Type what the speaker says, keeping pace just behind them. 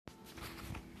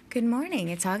Good morning.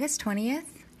 It's August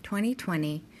 20th,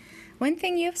 2020. One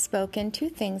thing you have spoken, two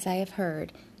things I have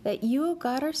heard, that you, O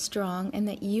God, are strong, and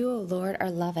that you, O Lord, are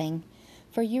loving.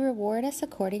 For you reward us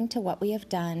according to what we have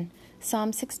done.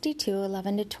 Psalm 62,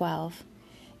 11-12.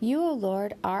 You, O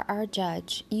Lord, are our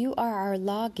judge. You are our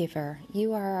lawgiver.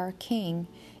 You are our king.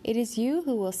 It is you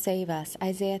who will save us.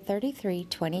 Isaiah 33,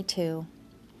 22.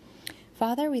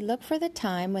 Father, we look for the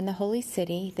time when the holy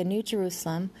city, the New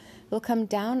Jerusalem, will come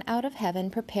down out of heaven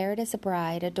prepared as a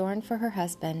bride adorned for her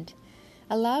husband.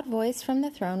 A loud voice from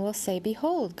the throne will say,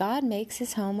 Behold, God makes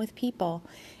his home with people,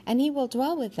 and he will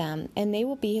dwell with them, and they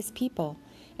will be his people.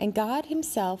 And God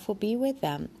himself will be with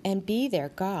them, and be their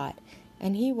God,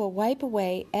 and he will wipe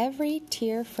away every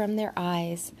tear from their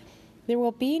eyes. There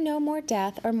will be no more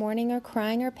death or mourning or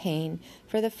crying or pain,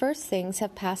 for the first things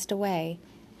have passed away.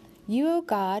 You, O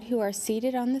God, who are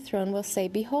seated on the throne, will say,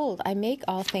 Behold, I make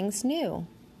all things new.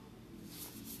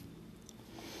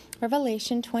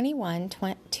 Revelation 21,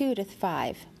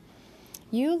 2-5.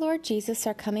 You, Lord Jesus,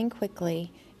 are coming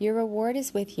quickly. Your reward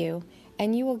is with you,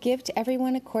 and you will give to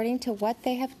everyone according to what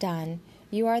they have done.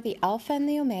 You are the Alpha and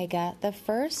the Omega, the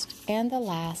first and the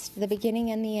last, the beginning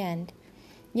and the end.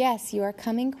 Yes, you are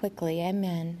coming quickly.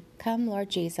 Amen. Come, Lord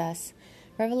Jesus.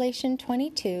 Revelation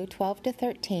 22,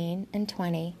 12-13 and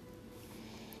 20.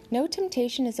 No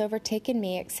temptation has overtaken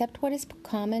me except what is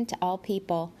common to all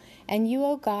people, and you,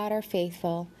 O God, are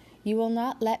faithful. You will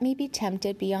not let me be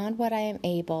tempted beyond what I am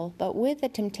able, but with the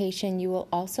temptation you will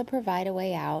also provide a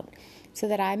way out, so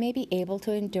that I may be able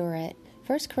to endure it.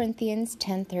 1 Corinthians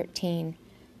 10:13.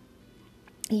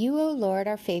 You, O Lord,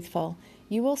 are faithful.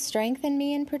 You will strengthen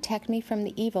me and protect me from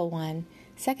the evil one.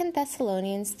 2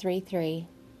 Thessalonians 3:3.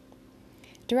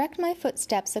 Direct my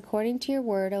footsteps according to your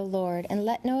word, O Lord, and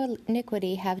let no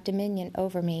iniquity have dominion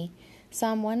over me.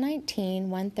 Psalm 119,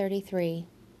 133.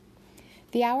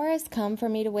 The hour has come for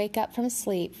me to wake up from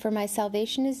sleep, for my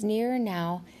salvation is nearer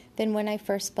now than when I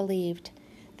first believed.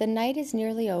 The night is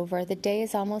nearly over, the day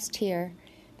is almost here.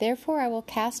 Therefore I will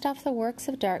cast off the works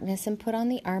of darkness and put on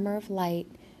the armor of light.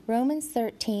 Romans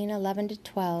 13,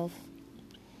 11-12.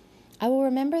 I will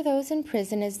remember those in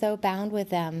prison as though bound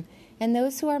with them, and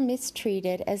those who are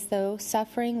mistreated as though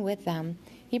suffering with them.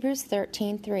 Hebrews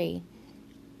 13:3.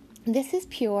 This is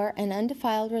pure and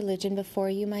undefiled religion before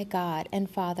you, my God and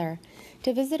Father,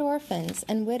 to visit orphans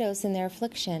and widows in their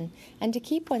affliction, and to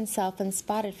keep oneself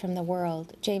unspotted from the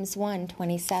world. James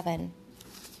 1:27.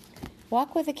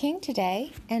 Walk with the King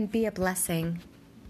today and be a blessing.